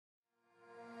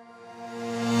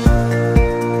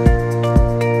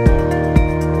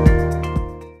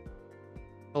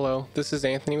this is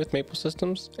Anthony with Maple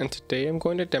Systems, and today I'm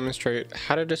going to demonstrate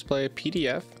how to display a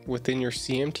PDF within your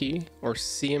cMT or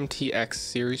cMT-X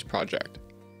series project.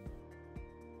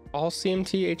 All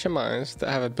cMT HMIs that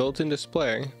have a built-in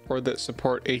display or that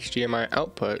support HDMI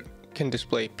output can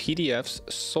display PDFs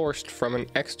sourced from an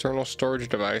external storage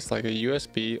device like a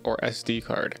USB or SD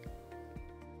card.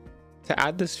 To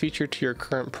add this feature to your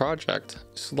current project,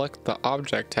 select the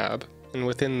Object tab, and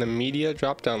within the Media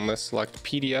drop-down list select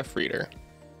PDF Reader.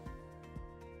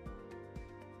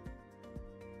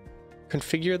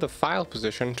 Configure the file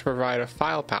position to provide a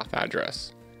file path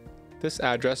address. This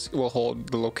address will hold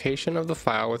the location of the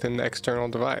file within the external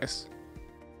device.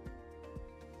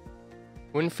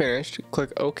 When finished,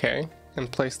 click OK and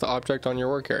place the object on your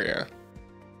work area.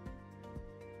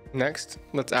 Next,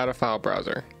 let's add a file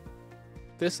browser.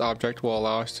 This object will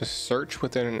allow us to search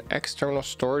within an external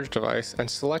storage device and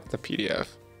select the PDF.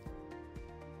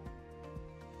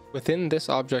 Within this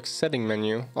object's setting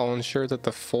menu, I'll ensure that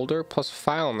the folder plus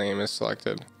file name is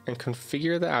selected and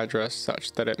configure the address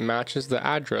such that it matches the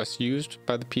address used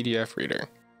by the PDF reader.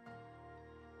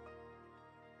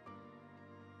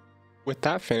 With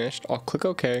that finished, I'll click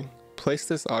OK, place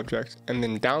this object, and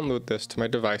then download this to my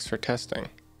device for testing.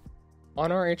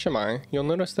 On our HMI, you'll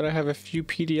notice that I have a few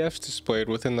PDFs displayed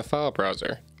within the file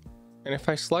browser. And if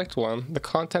I select one, the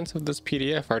contents of this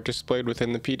PDF are displayed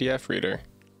within the PDF reader.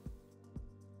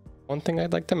 One thing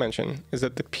I'd like to mention is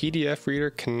that the PDF reader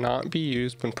cannot be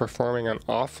used when performing an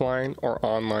offline or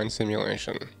online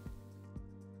simulation.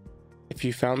 If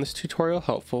you found this tutorial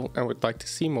helpful and would like to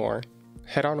see more,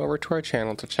 head on over to our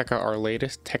channel to check out our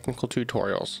latest technical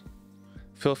tutorials.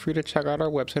 Feel free to check out our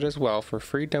website as well for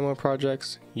free demo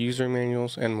projects, user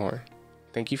manuals, and more.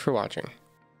 Thank you for watching.